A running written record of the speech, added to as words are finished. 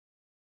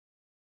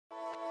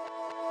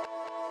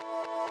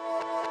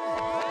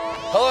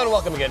Hello and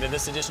welcome again to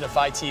this edition of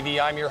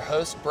FiTV. I'm your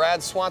host,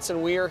 Brad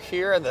Swanson. We are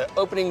here at the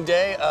opening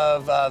day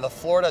of the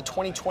Florida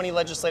 2020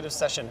 legislative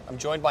session. I'm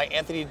joined by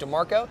Anthony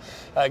DiMarco,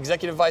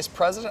 Executive Vice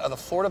President of the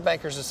Florida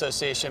Bankers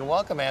Association.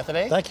 Welcome,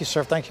 Anthony. Thank you,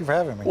 sir. Thank you for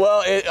having me.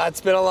 Well, it's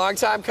been a long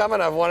time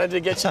coming. I've wanted to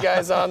get you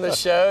guys on the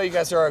show. You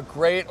guys are a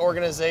great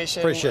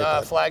organization,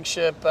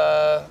 flagship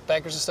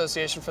Bankers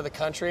Association for the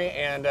country,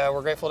 and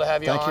we're grateful to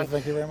have you on.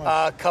 Thank you very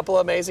much. A couple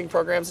of amazing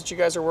programs that you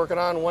guys are working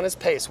on. One is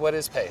PACE. What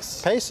is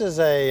PACE? PACE is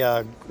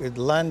a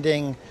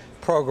lending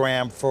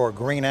program for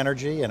green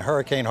energy and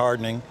hurricane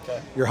hardening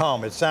your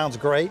home. It sounds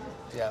great.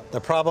 Yeah.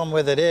 The problem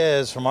with it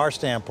is, from our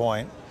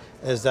standpoint,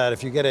 is that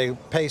if you get a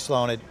PACE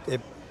loan,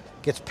 it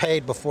gets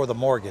paid before the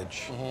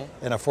mortgage.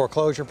 In a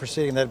foreclosure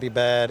proceeding, that'd be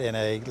bad. In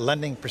a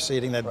lending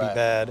proceeding, that'd be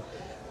bad.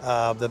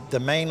 The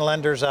main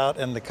lenders out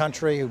in the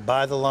country who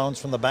buy the loans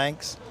from the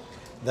banks,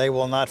 they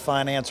will not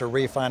finance or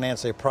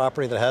refinance a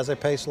property that has a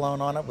PACE loan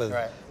on it with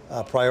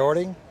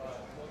priority.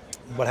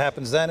 What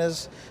happens then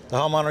is the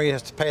homeowner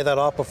has to pay that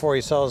off before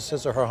he sells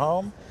his or her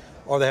home,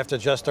 or they have to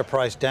adjust their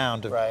price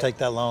down to take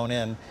that loan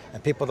in,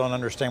 and people don't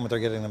understand what they're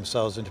getting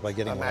themselves into by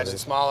getting one of these. Imagine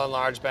small and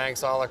large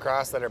banks all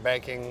across that are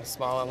banking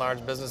small and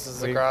large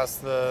businesses across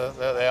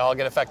they all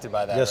get affected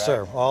by that, Yes,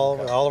 right? sir.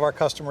 All of our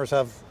customers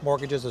have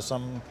mortgages of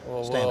some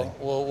standing.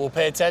 We'll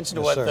pay attention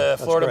to what the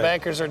Florida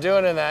bankers are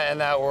doing in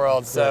that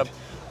world. So.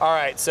 All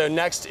right, so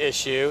next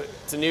issue.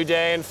 It's a new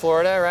day in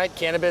Florida, right?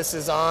 Cannabis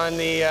is on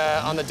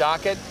the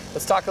docket.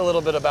 Let's talk a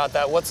little bit about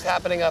that. What's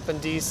happening up in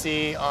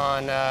D.C.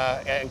 on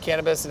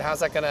cannabis, and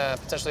how's that going to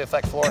potentially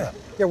affect Florida?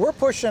 Yeah, we're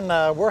pushing.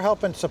 We're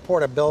helping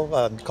support a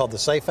bill called the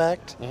SAFE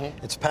Act.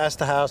 It's passed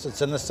the House.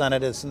 It's in the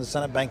Senate. It's in the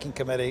Senate Banking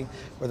Committee,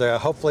 where they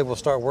hopefully will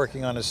start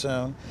working on it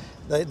soon.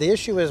 The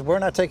issue is we're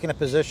not taking a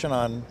position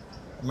on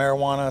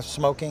marijuana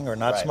smoking or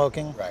not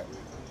smoking.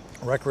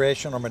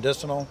 Recreational or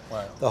medicinal.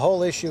 The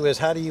whole issue is,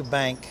 how do you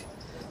bank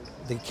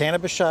the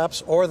cannabis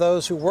shops or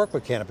those who work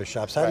with cannabis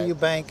shops? How do you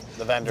bank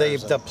the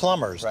vendors, the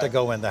plumbers that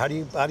go in there? How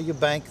do you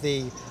bank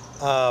the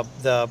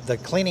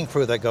cleaning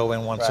crew that go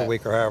in once a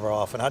week or however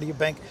often? How do you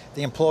bank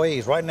the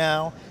employees? Right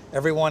now,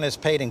 everyone is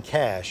paid in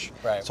cash.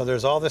 So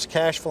there's all this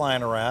cash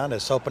flying around.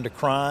 It's open to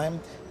crime.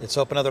 It's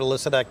open to other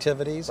illicit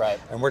activities.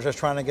 And we're just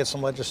trying to get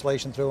some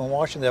legislation through in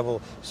Washington that will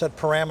set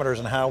parameters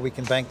on how we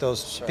can bank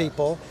those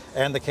people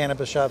and the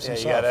cannabis shops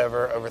themselves. You got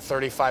over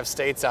 35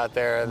 states out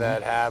there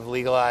that have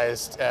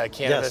legalized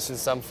cannabis in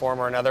some form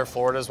or another.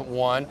 Florida's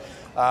one.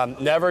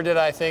 Never did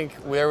I think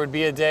there would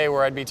be a day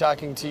where I'd be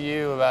talking to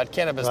you about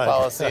cannabis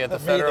policy at the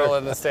federal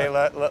and the state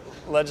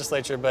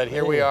legislature, but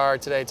here we are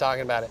today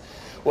talking about it.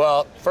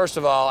 Well, first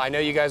of all, I know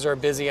you guys are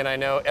busy, and I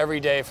know every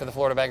day for the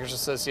Florida Bankers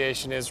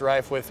Association is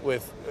rife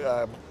with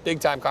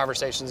big-time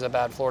conversations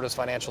about Florida's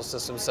financial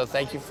system. So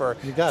thank you for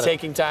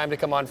taking time to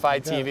come on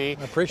FiTV.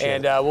 I appreciate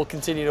it. And we'll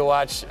continue to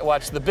watch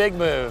the big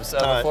moves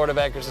of the Florida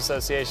Bankers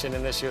Association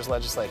in this year's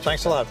legislature.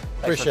 Thanks a lot.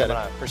 Appreciate it.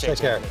 Appreciate Take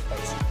care.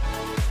 Thanks.